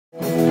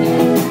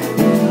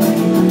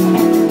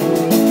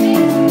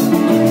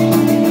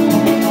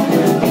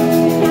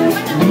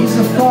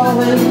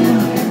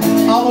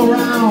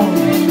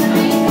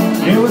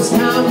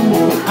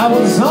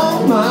was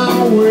on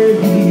my way.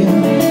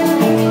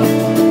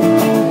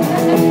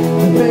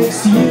 Thanks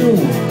to you,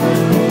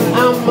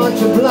 I'm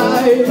much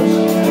obliged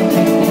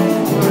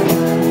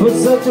for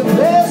such a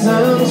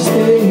pleasant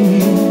stay.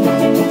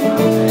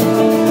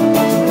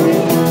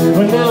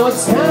 But now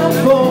it's time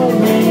for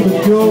me to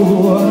go,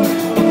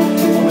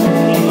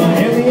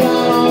 and the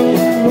hour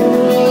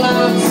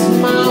lights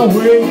my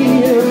way.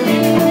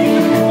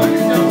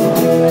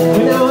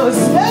 But now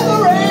it's never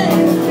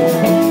end,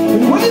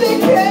 and when it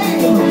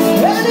came,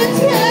 and it's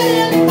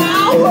heading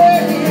my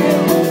way.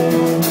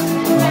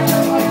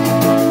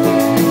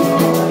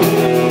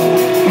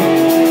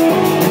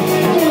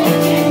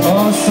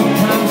 Oh,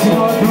 sometimes you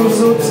know I grow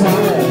so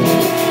tired,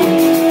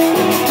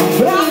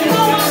 but I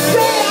know I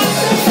say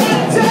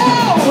I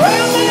tell,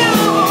 rolling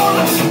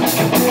on.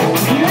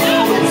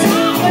 Now the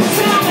time is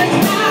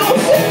now,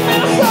 in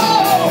my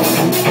soul.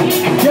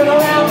 Get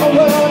around the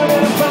world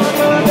and find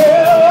my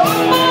girl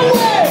on my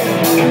way.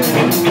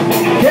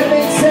 Get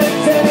me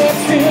sense and it's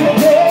still the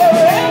day,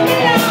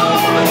 rolling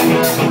on.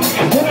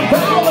 Get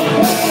about the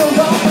queen of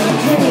all my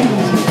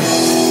dreams.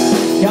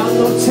 Got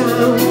no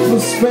time for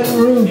spreading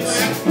roots.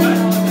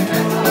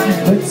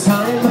 The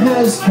time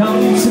has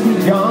come to be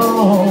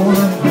gone.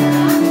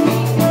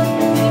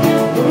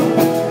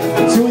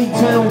 To eat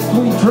till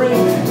we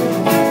drink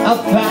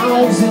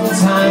 1,000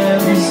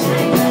 times.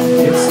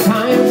 It's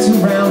time to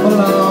ramble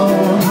on.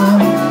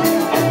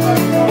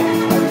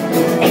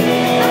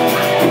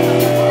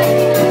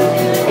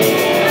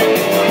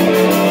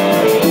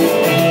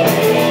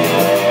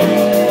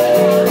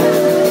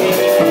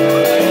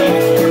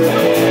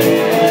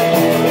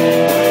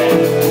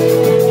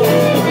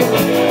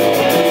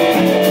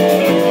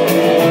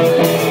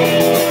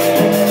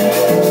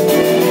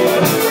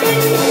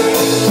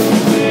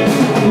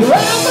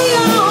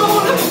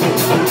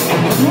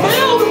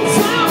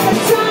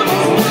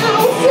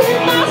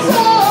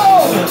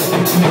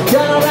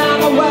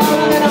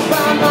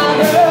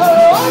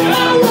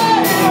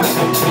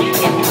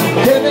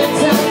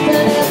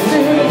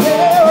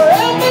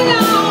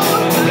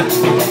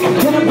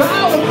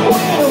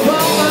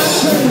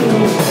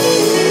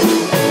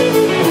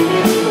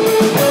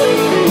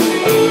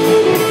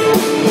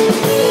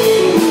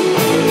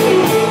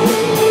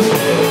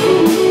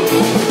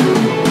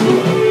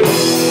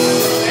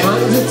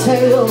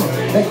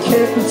 That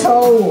can't be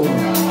told.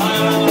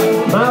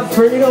 My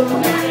freedom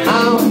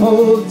I'll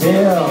hold